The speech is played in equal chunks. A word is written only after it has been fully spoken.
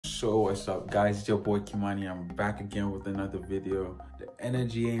So what's up guys, it's your boy Kimani. I'm back again with another video. The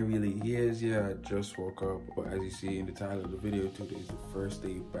energy ain't really here yet. I just woke up, but as you see in the title of the video, today is the first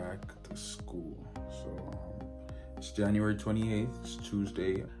day back to school. So it's January 28th, it's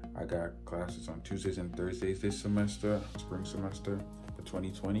Tuesday. I got classes on Tuesdays and Thursdays this semester, spring semester for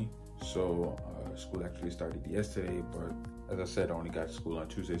 2020. So school actually started yesterday, but as I said, I only got school on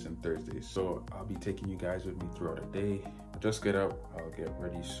Tuesdays and Thursdays. So I'll be taking you guys with me throughout the day. I'll just get up, I'll get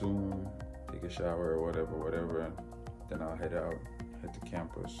ready soon, take a shower or whatever, and then I'll head out, head to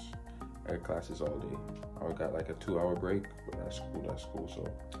campus. I got classes all day. I got like a 2-hour break, but that's cool. So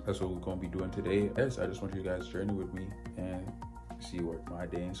that's what we're gonna be doing today. Yes, I just want you guys to journey with me and see what my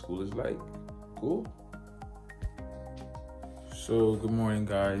day in school is like. Cool? So good morning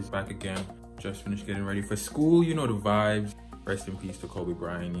guys, back again. Just finished getting ready for school. You know the vibes. Rest in peace to Kobe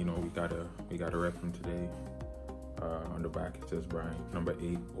Bryant. You know we gotta rep him today. On the back it says Bryant, number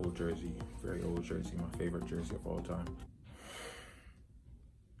 8, old jersey, very old jersey, my favorite jersey of all time.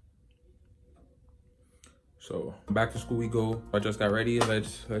 So back to school we go. I just got ready.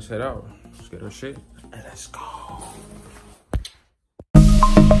 Let's head out. Let's get our shit and let's go.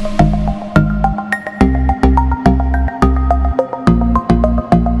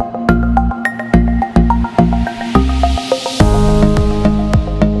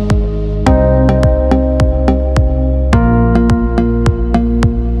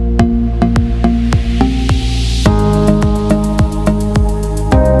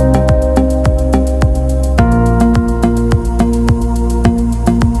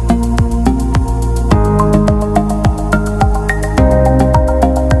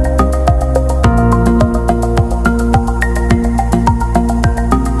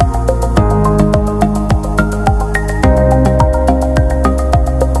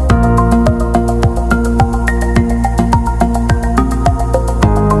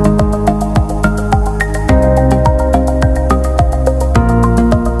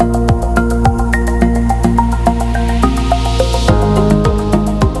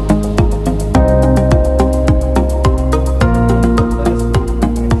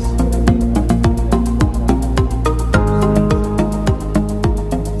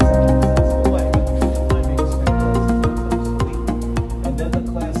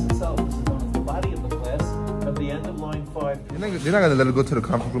 You're not gonna let it go to the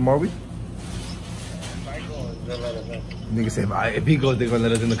conference room, are we? Nigga said if he goes, they're gonna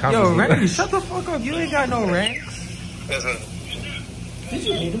let us in the conference room. Yo, Randy, shut the fuck up. You ain't got no ranks. Did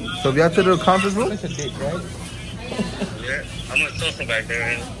you hit him? So if y'all to the conference room? Such a dick, right? Yeah, I'm gonna throw some back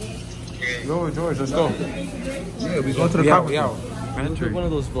there. Yo, George, let's go. Yeah, we go to the conference room. You're one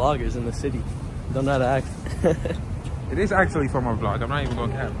of those vloggers in the city. Don't know how to act. It is actually for my vlog. I'm not even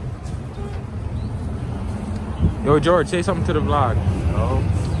gonna cap. Yo, George, say something to the vlog. Oh.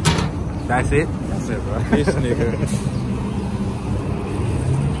 That's it? That's it, bro. This nigga.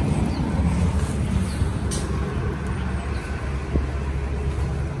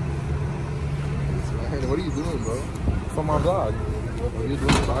 Hey, what are you doing, bro? For my vlog. Are you doing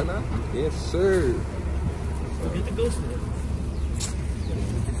the vlog now? Yes, sir. Get the ghost man.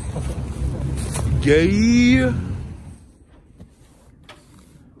 Gay.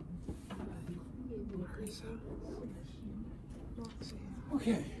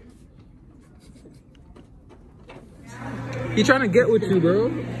 Okay. He trying to get with you, bro.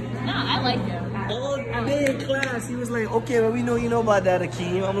 No, I like him. All day in class, he was like, okay, well, we know you know about that,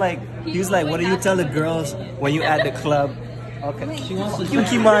 Akeem. I'm like, he was like, what do you tell the girls when you at the club? Okay. She wants the jar.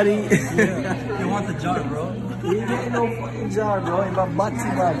 Kimani. Yeah. You want the jar, bro? You ain't getting no fucking jar, bro. In my butt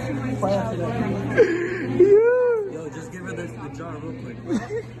too much. Yo, just give her the jar real quick.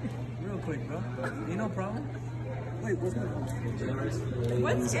 Real quick, bro. Ain't no problem. Wait, what's my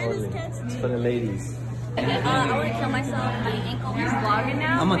What's in his cat's name? It's for the ladies. I want to kill myself. My ankle is vlogging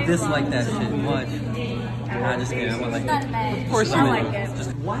now. I'm gonna dislike that shit. Watch. Nah, just kidding. I'm gonna like it. Of course you I will. like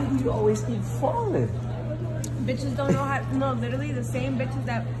it. Why do you always keep falling? Bitches don't know how. No, literally the same bitches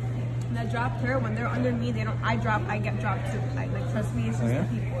that dropped her when they're under me. They don't. I get dropped too. Like trust me, it's just the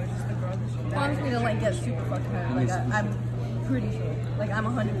people. It's just the girls. She wants me to like get super fucking hurt. Like I'm pretty sure. Like I'm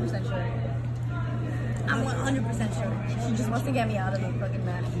 100% sure. I'm 100% sure. She just wants to get me out of the fucking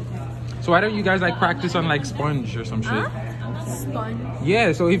match. So why don't you guys like practice on like sponge or some shit? Sponge.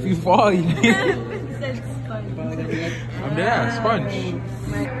 Yeah, so if you fall, you It said sponge. yeah, sponge.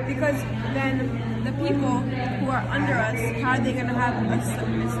 Because then the people who are under us, how are they gonna have a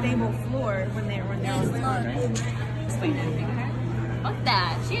stable floor when they're on the floor? Explain that, okay? Fuck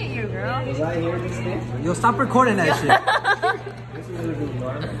that. She ain't your girl. Was I here this day? Yo, stop recording that shit.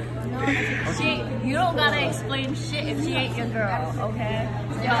 No, You don't gotta explain shit if she ain't your girl, okay?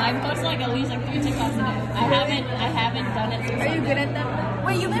 Yo, I post like at least like 3 TikToks a day. I haven't done it since. Are you good at them?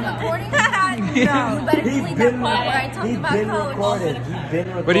 Wait, you've been recording? No. You better delete that part where I talked about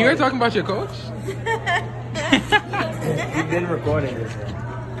coach. But you guys talking about your coach? He's been recording this.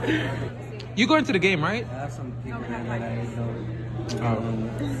 You going to the game, right? I have some people that I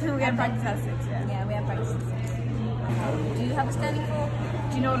know. We got practice at 6, Yeah, we have practice at 6. Do you have a standing floor?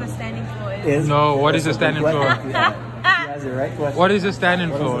 Do you know what a standing floor is? No, what is a standing floor? She has the right question. What is a standing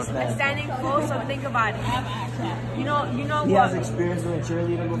floor? A standing floor, so think about it. You know He what? has experience doing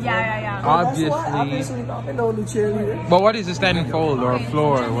cheerleading before? Yeah. Obviously, I know the cheerleader. But what is a standing fold or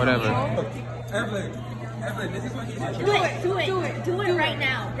floor or whatever? Do it right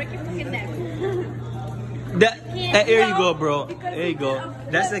now. Break your fucking neck. Here you go, bro. There you go.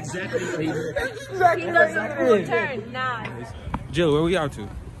 That's exactly what he did. He does a full turn. Nah. Jill, where we out to?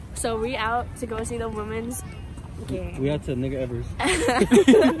 So we out to go see the women's game. We out to Nigga Evers.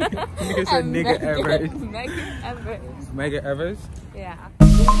 Nigga said Nigga Evers. Megan Evers. Mega Evers? Yeah.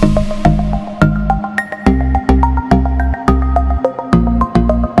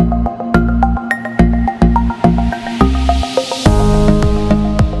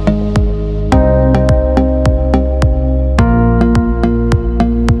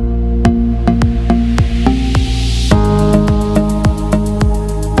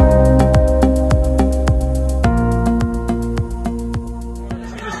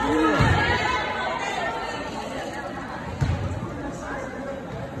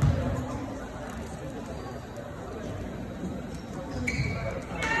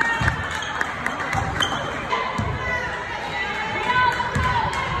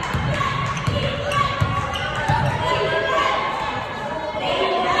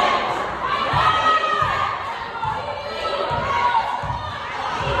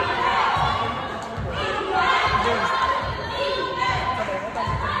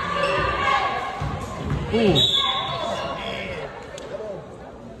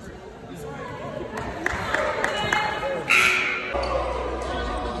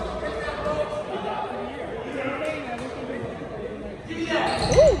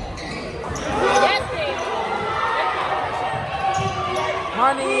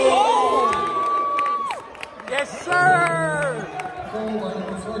 Money! Yes, sir!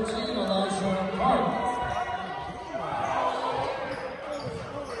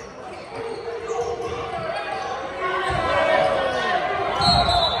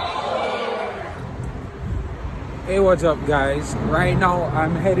 Hey, what's up, guys? Right now,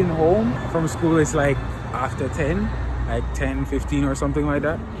 I'm heading home from school. It's like after 10, like 10:15 or something like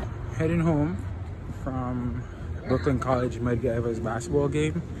that. Heading home from Brooklyn College Medgar Evers basketball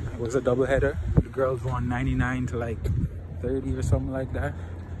game. It was a doubleheader. The girls won 99 to like 30 or something like that,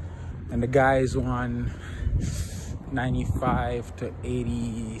 and the guys won 95 to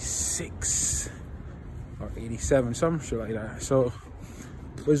 86 or 87, some shit like that. So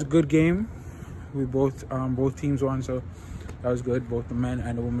it was a good game. We both teams won, so that was good. Both the men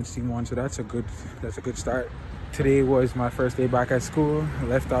and the women's team won, so that's a good start. Today was my first day back at school. I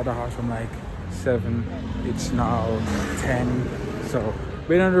left out the house from like 7. It's now 10, so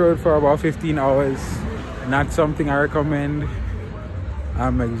been on the road for about 15 hours. Not something I recommend.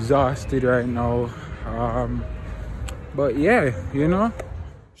 I'm exhausted right now, but yeah, you know.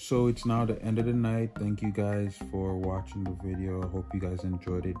 So it's now the end of the night. Thank you guys for watching the video. I hope you guys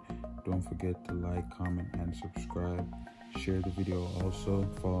enjoyed it. Don't forget to like, comment, and subscribe. Share the video also.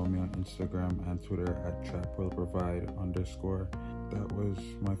 Follow me on Instagram and Twitter at trapwillprovide_. That was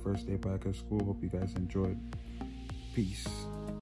my first day back at school. Hope you guys enjoyed. Peace.